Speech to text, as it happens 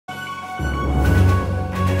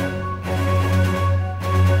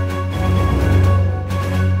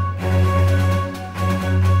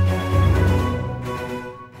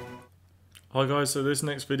Hi guys, so this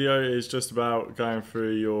next video is just about going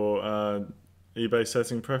through your eBay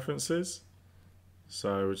setting preferences.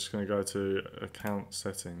 So we're just going to go to account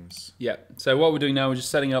settings. Yeah, so what we're doing now is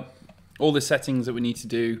just setting up all the settings that we need to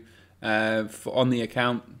do on the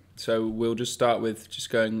account. So we'll just start with just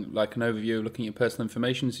going like an overview, looking at personal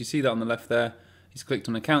information. So you see that on the left there, he's clicked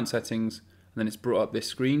on account settings and then it's brought up this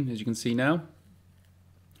screen as you can see now.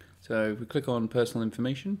 So if we click on personal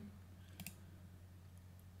information,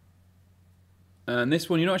 and this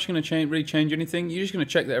one, you're not actually going to really change anything. You're just going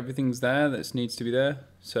to check that everything's there that needs to be there.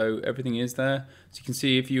 So everything is there. So you can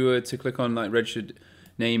see if you were to click on like registered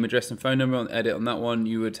name, address and phone number, on edit on that one,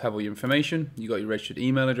 you would have all your information. You got your registered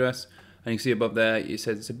email address, and you can see above there it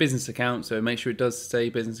says it's a business account. So make sure it does say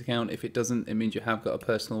business account. If it doesn't, it means you have got a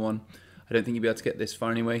personal one. I don't think you'll be able to get this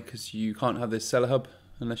far anyway because you can't have this seller hub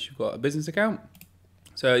unless you've got a business account.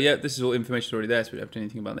 So yeah, this is all information already there, so we don't have to do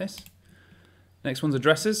anything about this. Next one's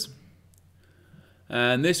addresses.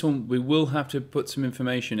 And this one, we will have to put some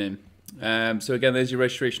information in. So again, there's your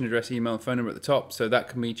registration address, email, and phone number at the top. So that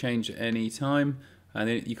can be changed at any time. And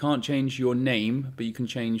then you can't change your name, but you can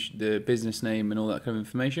change the business name and all that kind of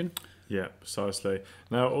information. Yeah, precisely.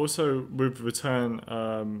 Now also with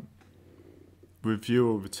return, review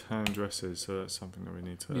or return addresses. So that's something that we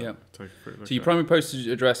need to take a quick look at. So your primary postage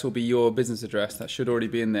address will be your business address. That should already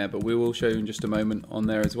be in there, but we will show you in just a moment on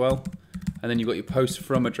there as well. And then you've got your post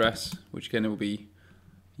from address, which again, it will be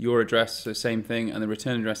your address, so same thing, and the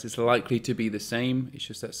return address is likely to be the same. It's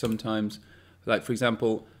just that sometimes, like for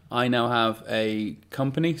example, I now have a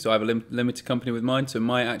company, so I have a limited company with mine, so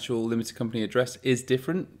my actual limited company address is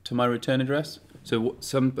different to my return address. So at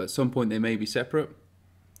some point they may be separate.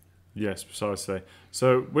 Yes, precisely.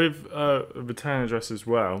 So with return address as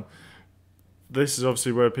well, this is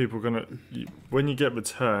obviously where people are going to, when you get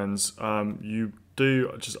returns, you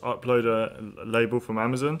do just upload a label from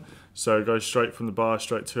Amazon, so it goes straight from the bar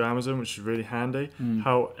straight to Amazon, which is really handy.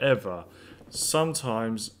 However,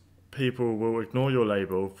 sometimes people will ignore your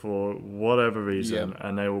label for whatever reason,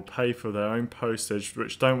 and they will pay for their own postage,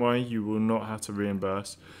 which don't worry, you will not have to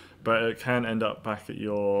reimburse, but it can end up back at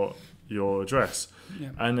your address.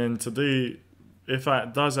 And then if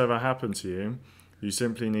that does ever happen to you, you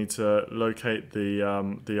simply need to locate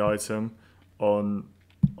the item on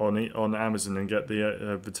Amazon and get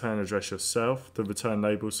the return address yourself, the return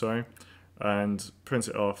label, sorry, and print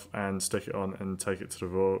it off and stick it on and take it to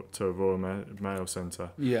a Royal Mail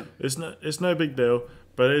Centre. Yeah, it's no big deal,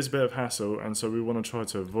 but it is a bit of hassle, and so we want to try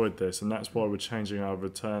to avoid this, and that's why we're changing our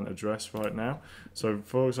return address right now. So,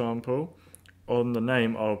 for example, on the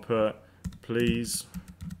name, I'll put please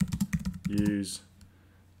use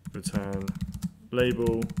return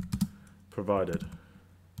label provided.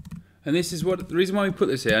 And this is the reason why we put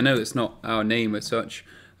this here. I know it's not our name as such.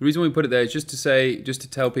 The reason why we put it there is just to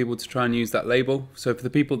tell people to try and use that label. So for the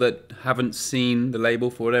people that haven't seen the label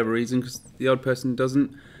for whatever reason, because the odd person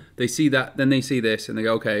doesn't, they see that, then they see this and they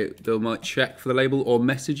go, okay, they might check for the label or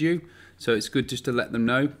message you. So it's good just to let them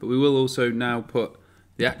know. But we will also now put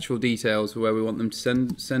the actual details for where we want them to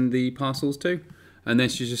send the parcels to. And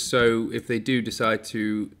this is just so if they do decide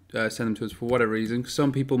to send them to us for whatever reason, because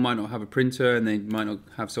some people might not have a printer and they might not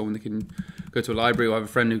have someone that can go to a library or have a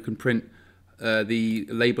friend who can print the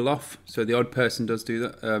label off. So the odd person does do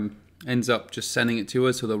that, ends up just sending it to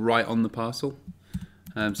us, so they'll write on the parcel.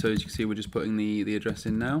 So as you can see, we're just putting the address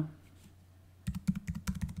in now.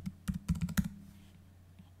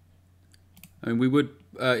 I mean, we would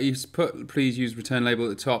please use return label at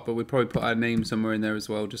the top, but we'd probably put our name somewhere in there as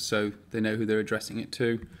well, just so they know who they're addressing it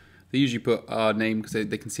to. They usually put our name because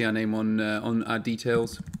they can see our name on our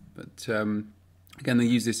details. But again, they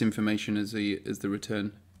use this information as the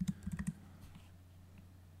return.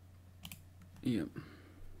 Yep.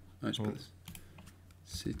 I just put this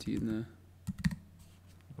city in there.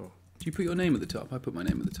 Oh. Do you put your name at the top? I put my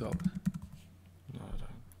name at the top. No, I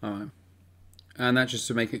don't. All right. And that's just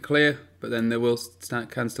to make it clear, but then they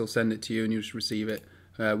can still send it to you and you just receive it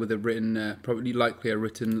with a written, probably likely a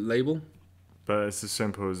written label. But it's as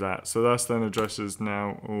simple as that. So that's then addresses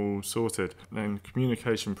now all sorted. Then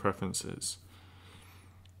communication preferences.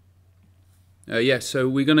 So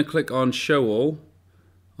we're going to click on show all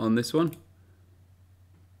on this one.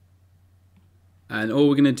 And all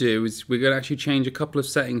we're going to do is we're going to actually change a couple of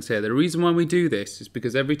settings here. The reason why we do this is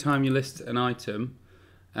because every time you list an item,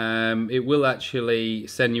 it will actually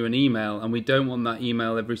send you an email, and we don't want that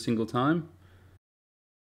email every single time.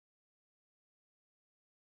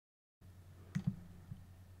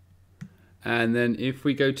 And then if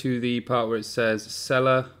we go to the part where it says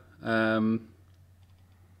seller, so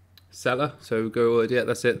go, yeah,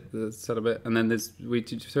 that's it, the seller bit. And then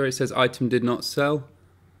it says item did not sell.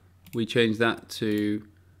 we change that to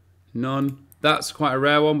none. That's quite a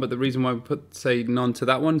rare one, but the reason why we put say none to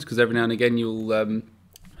that one is because every now and again you'll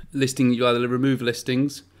either remove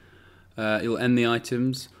listings, you'll end the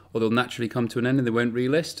items, or they'll naturally come to an end and they won't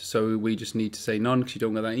relist. So we just need to say none because you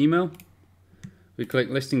don't get that email. We click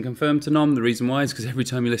listing confirm to none. The reason why is because every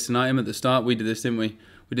time you list an item at the start, we did this, didn't we?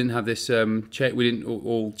 We didn't have this check. We didn't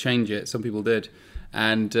all change it. Some people did.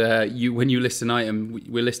 And when you list an item,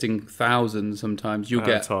 we're listing thousands sometimes. You'll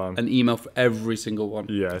get an email for every single one.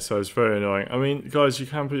 Yeah, so it's very annoying. I mean, guys, you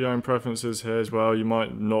can put your own preferences here as well. You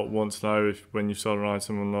might not want to know if when you sold an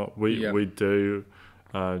item or not. We do.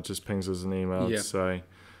 Just pings us an email to say.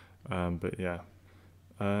 But yeah.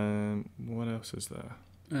 What else is there?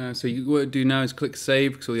 So what you do now is click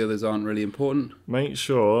save because all the others aren't really important. Make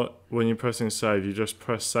sure when you're pressing save, you just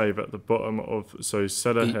press save at the bottom of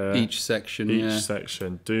seller here. Each section.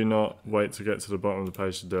 Section. Do not wait to get to the bottom of the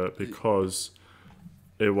page to do it because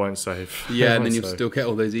it won't save. Yeah, and then you'll still get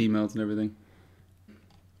all those emails and everything.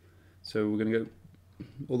 So we're going to go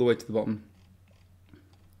all the way to the bottom.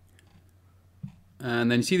 And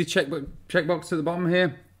then you see the checkbox at the bottom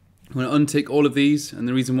here. I'm going to untick all of these, and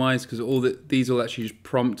the reason why is because these will actually just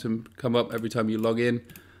prompt and come up every time you log in,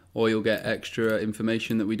 or you'll get extra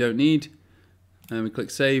information that we don't need. And we click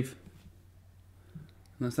save,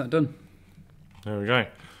 and that's that done. There we go.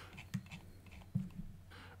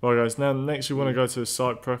 Right guys, now next you want to go to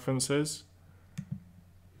site preferences,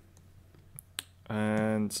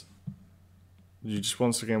 and you just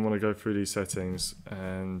once again want to go through these settings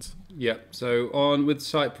and so on with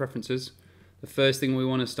site preferences. The first thing we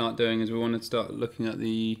want to start doing is we want to start looking at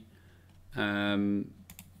the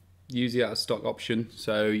use the out of stock option.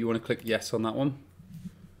 So you want to click yes on that one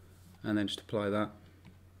and then just apply that.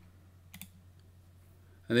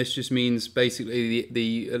 And this just means basically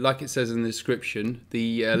the like it says in the description,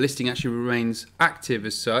 the listing actually remains active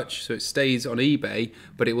as such, so it stays on eBay,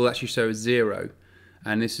 but it will actually show as 0.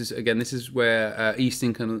 And this is where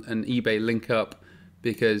eSync and eBay link up,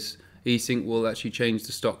 because eSync will actually change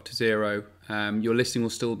the stock to 0. Your listing will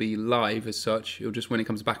still be live as such. It'll just, when it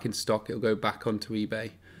comes back in stock, it'll go back onto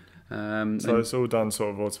eBay. So it's all done sort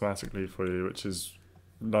of automatically for you, which is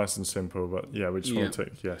nice and simple. But yeah, we just want to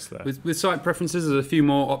tick yes there. With site preferences, there's a few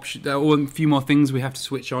more options, a few more things we have to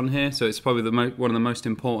switch on here. So it's probably one of the most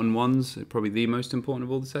important ones, probably the most important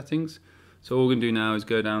of all the settings. So all we're going to do now is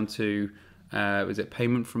go down to, is it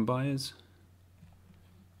payment from buyers?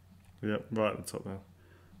 Yep, right at the top there.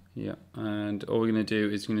 Yeah, and all we're going to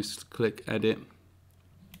do is going to click edit.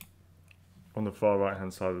 On the far right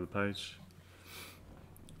hand side of the page.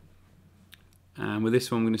 And with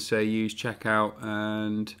this one, I'm going to say use checkout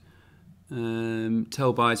and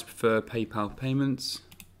tell buyers prefer PayPal payments.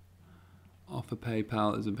 Offer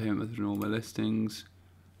PayPal as a payment method in all my listings.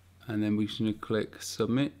 And then we're just going to click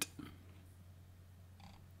submit at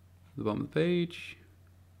the bottom of the page.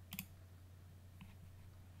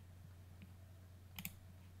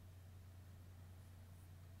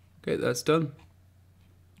 Okay, that's done.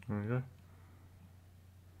 There we go.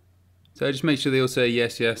 So just make sure they all say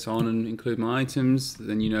yes, yes on and include my items.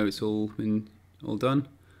 Then you know it's all done.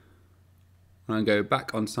 And I go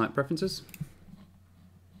back on site preferences.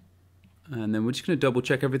 And then we're just going to double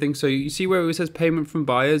check everything. So you see where it says payment from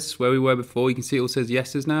buyers, where we were before, you can see it all says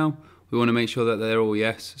yeses now. We want to make sure that they're all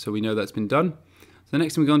yes, so we know that's been done. So the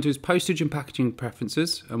next thing we go on to is postage and packaging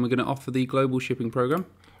preferences, and we're going to offer the global shipping program.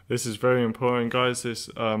 This is very important, guys. This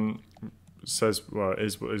says, well,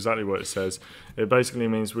 is exactly what it says. It basically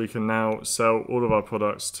means we can now sell all of our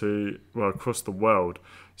products to, well, across the world.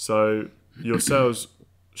 So your sales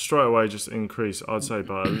straight away just increase, I'd say,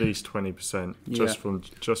 by at least 20% just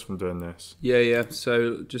from doing this. Yeah.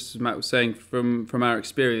 So just as Matt was saying, from our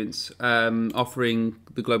experience, offering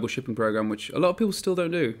the global shipping program, which a lot of people still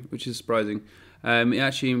don't do, which is surprising, it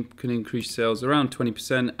actually can increase sales around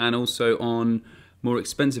 20%, and also on more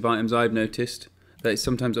expensive items, I've noticed that it's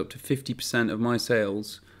sometimes up to 50% of my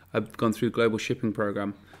sales have gone through global shipping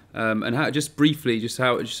program. And how, just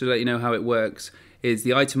to let you know how it works, is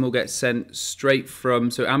the item will get sent straight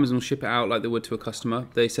from, so Amazon will ship it out like they would to a customer.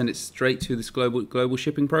 They send it straight to this global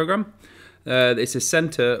shipping program. It's a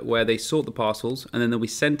center where they sort the parcels, and then they'll be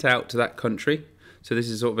sent out to that country. So this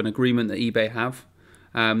is sort of an agreement that eBay have.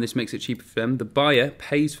 This makes it cheaper for them. The buyer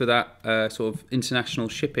pays for that sort of international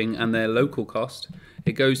shipping and their local cost.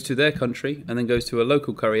 It goes to their country and then goes to a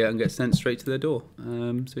local courier and gets sent straight to their door.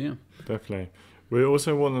 So yeah. Definitely. We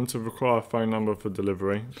also want them to require a phone number for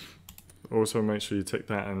delivery. Also make sure you tick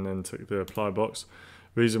that and then tick the apply box.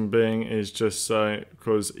 Reason being is just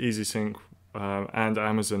because EasySync and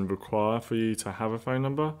Amazon require for you to have a phone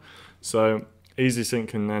number. So EasySync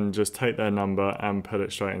can then just take their number and put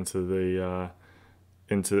it straight into the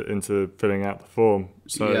into filling out the form.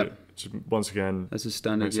 So once again, that's a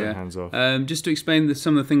standard. makes it hands off. Just to explain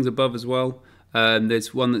some of the things above as well.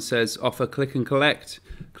 There's one that says offer click and collect.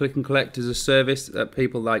 Click and collect is a service that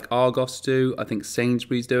people like Argos do. I think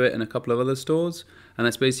Sainsbury's do it and a couple of other stores. And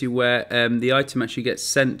that's basically where the item actually gets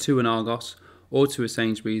sent to an Argos or to a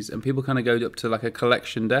Sainsbury's, and people kind of go up to like a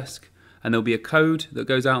collection desk, and there'll be a code that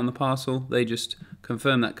goes out on the parcel. They just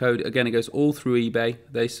confirm that code. Again, it goes all through eBay.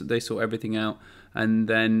 They sort everything out, and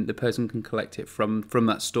then the person can collect it from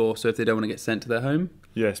that store. So if they don't want to get sent to their home.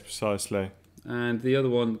 Yes, precisely. And the other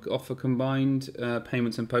one, offer combined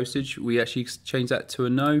payments and postage, we actually changed that to a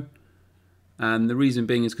no. And the reason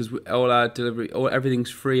being is because all our delivery,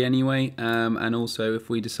 everything's free anyway. And also, if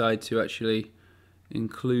we decide to actually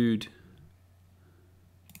include,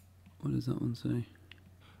 what does that one say?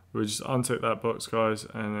 We just untick that box, guys,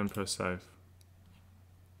 and then press save.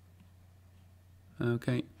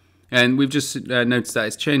 Okay. And we've just noticed that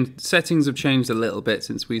it's changed. Settings have changed a little bit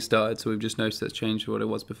since we started, so we've just noticed that's changed to what it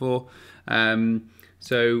was before.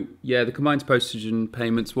 So yeah, the combined postage and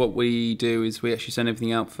payments, what we do is we actually send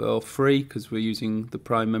everything out for free because we're using the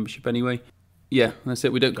Prime membership anyway. Yeah, that's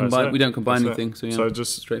it. We don't combine. We don't combine anything. So yeah, so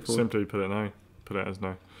just straightforward. Simply put it no. Put it as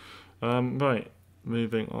no. Right.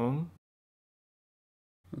 Moving on.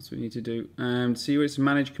 That's what we need to do. See where it's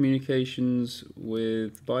manage communications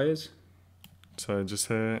with buyers. So just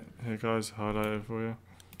here guys, highlight it for you.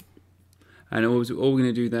 And all we're going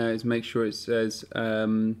to do there is make sure it says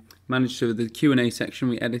manage. So the Q&A section,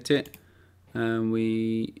 we edit it.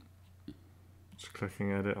 We just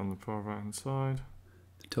clicking edit on the far right hand side.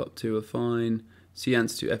 The top two are fine. See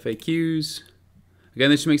answer to FAQs. Again,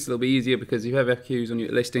 this makes it a little bit easier because if you have FAQs on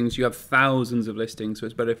your listings, you have thousands of listings, so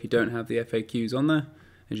it's better if you don't have the FAQs on there.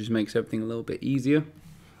 It just makes everything a little bit easier.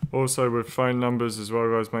 Also with phone numbers as well,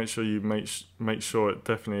 guys, make sure you make sure it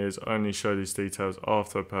definitely is only show these details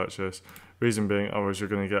after a purchase. Reason being, otherwise you're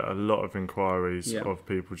going to get a lot of inquiries of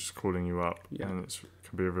people just calling you up, and it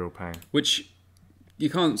can be a real pain. Which you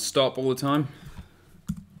can't stop all the time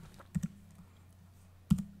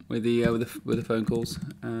with the phone calls.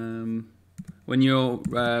 When you're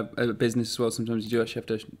a business as well, sometimes you do actually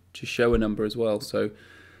have to show a number as well. So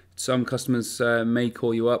some customers may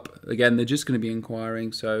call you up. Again, they're just going to be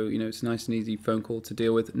inquiring, so it's a nice and easy phone call to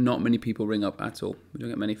deal with. Not many people ring up at all. We don't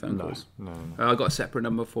get many phone calls. No. I've got a separate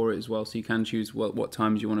number for it as well, so you can choose what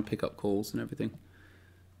times you want to pick up calls and everything.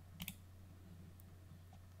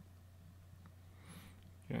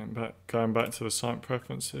 Going back to the site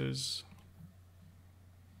preferences.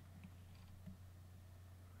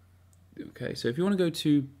 Okay, so if you want to go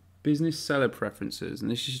to business seller preferences,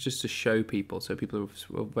 and this is just to show people, so people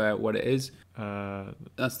are aware what it is.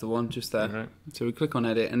 That's the one, just there. Okay. So we click on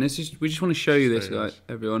edit, and we just want to show you this, guys,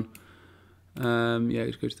 everyone.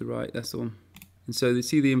 Just go to the right. That's the one. And so they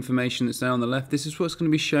see the information that's now on the left. This is what's going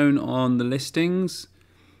to be shown on the listings.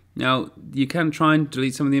 Now you can try and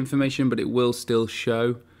delete some of the information, but it will still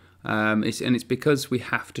show. It's because we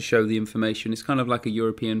have to show the information. It's kind of like a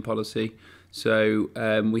European policy. So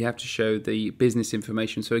we have to show the business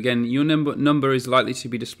information. So again, your number is likely to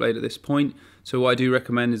be displayed at this point. So what I do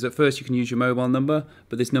recommend is at first you can use your mobile number,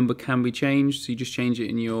 but this number can be changed. So you just change it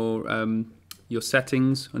in your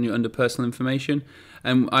settings under personal information.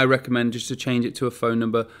 And I recommend just to change it to a phone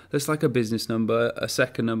number that's like a business number, a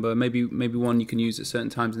second number, maybe one you can use at certain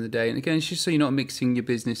times in the day. And again, it's just so you're not mixing your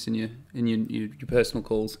business and your personal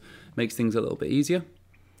calls. Makes things a little bit easier.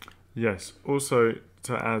 Yes. Also,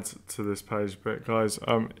 to add to this page bit, guys,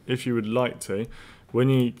 if you would like to, when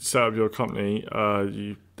you set up your company,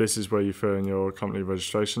 this is where you fill in your company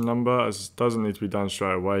registration number. As it doesn't need to be done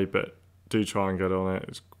straight away, but do try and get on it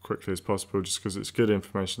as quickly as possible, just because it's good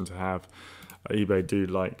information to have. eBay do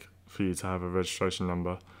like for you to have a registration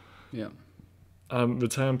number. Yeah.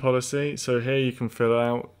 Return policy. So here you can fill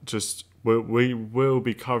out we will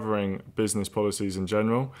be covering business policies in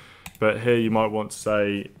general, but here you might want to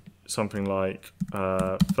say something like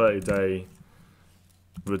 30-day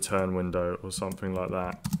return window or something like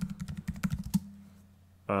that.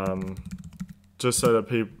 Just so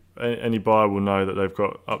that any buyer will know that they've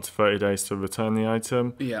got up to 30 days to return the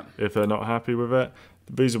item if they're not happy with it.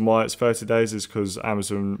 The reason why it's 30 days is because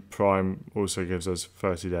Amazon Prime also gives us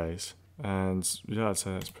 30 days. And yeah, I'd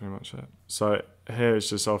say that's pretty much it. So here it's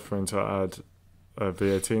just offering to add a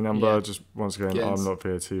VAT number. Yeah. Just once again, I'm not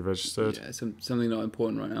VAT registered. Yeah, something not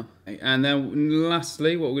important right now. And then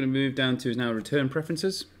lastly, what we're going to move down to is now return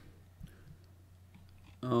preferences.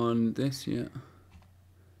 On this,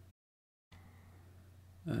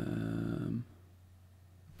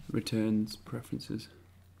 returns preferences.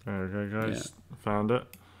 There we go, guys. Found it.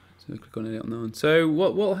 So click on it on that one. So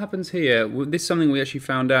what happens here? This is something we actually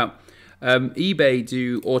found out. eBay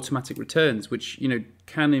do automatic returns, which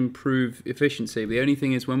can improve efficiency. The only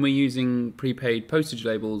thing is when we're using prepaid postage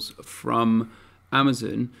labels from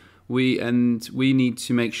Amazon, we need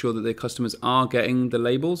to make sure that the customers are getting the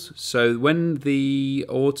labels. So when the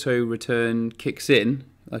auto return kicks in,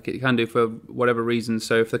 like it can do for whatever reason.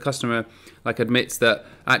 So if the customer admits that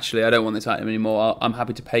actually I don't want this item anymore, I'm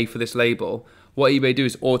happy to pay for this label. What eBay do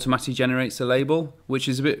is automatically generates a label, which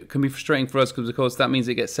is can be frustrating for us because of course that means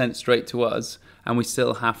it gets sent straight to us, and we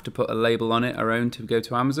still have to put a label on it, our own, to go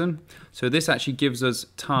to Amazon. So this actually gives us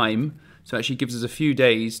time. So it actually gives us a few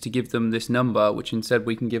days to give them this number, which instead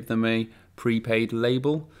we can give them a prepaid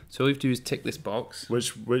label. So all we have to do is tick this box,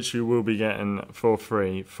 which you will be getting for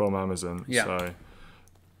free from Amazon. Yeah. So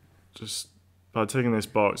just by ticking this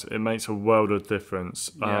box, it makes a world of difference.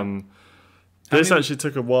 Yeah. This actually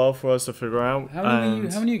took a while for us to figure out. How many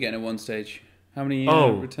are you getting at one stage? How many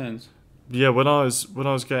returns? Yeah, when I was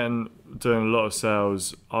doing a lot of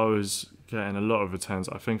sales, I was getting a lot of returns.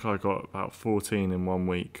 I think I got about 14 in 1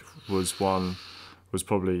 week. Was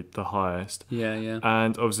probably the highest. Yeah.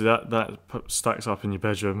 And obviously that stacks up in your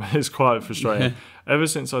bedroom. It's quite frustrating. Ever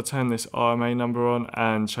since I turned this RMA number on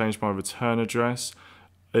and changed my return address,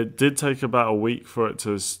 it did take about a week for it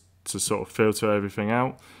to sort of filter everything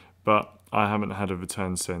out, but I haven't had a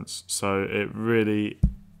return since. So it really,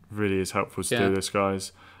 really is helpful to do this,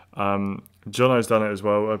 guys. Jono's done it as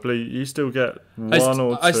well. I believe you still get one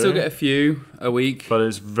or two. I still get a few a week, but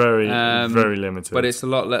it's very, very limited. But it's a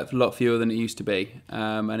lot fewer than it used to be,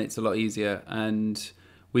 and it's a lot easier. And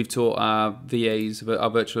we've taught our VAs, our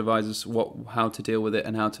virtual advisors, how to deal with it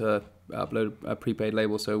and how to upload a prepaid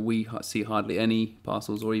label. So we see hardly any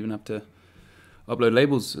parcels or even have to upload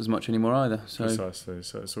labels as much anymore either. So precisely.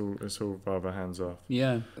 So it's all rather hands off.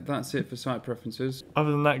 Yeah, that's it for site preferences.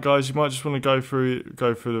 Other than that, guys, you might just want to go through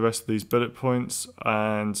the rest of these bullet points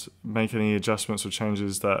and make any adjustments or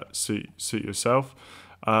changes that suit yourself.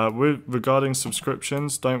 Regarding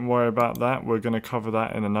subscriptions, don't worry about that. We're going to cover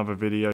that in another video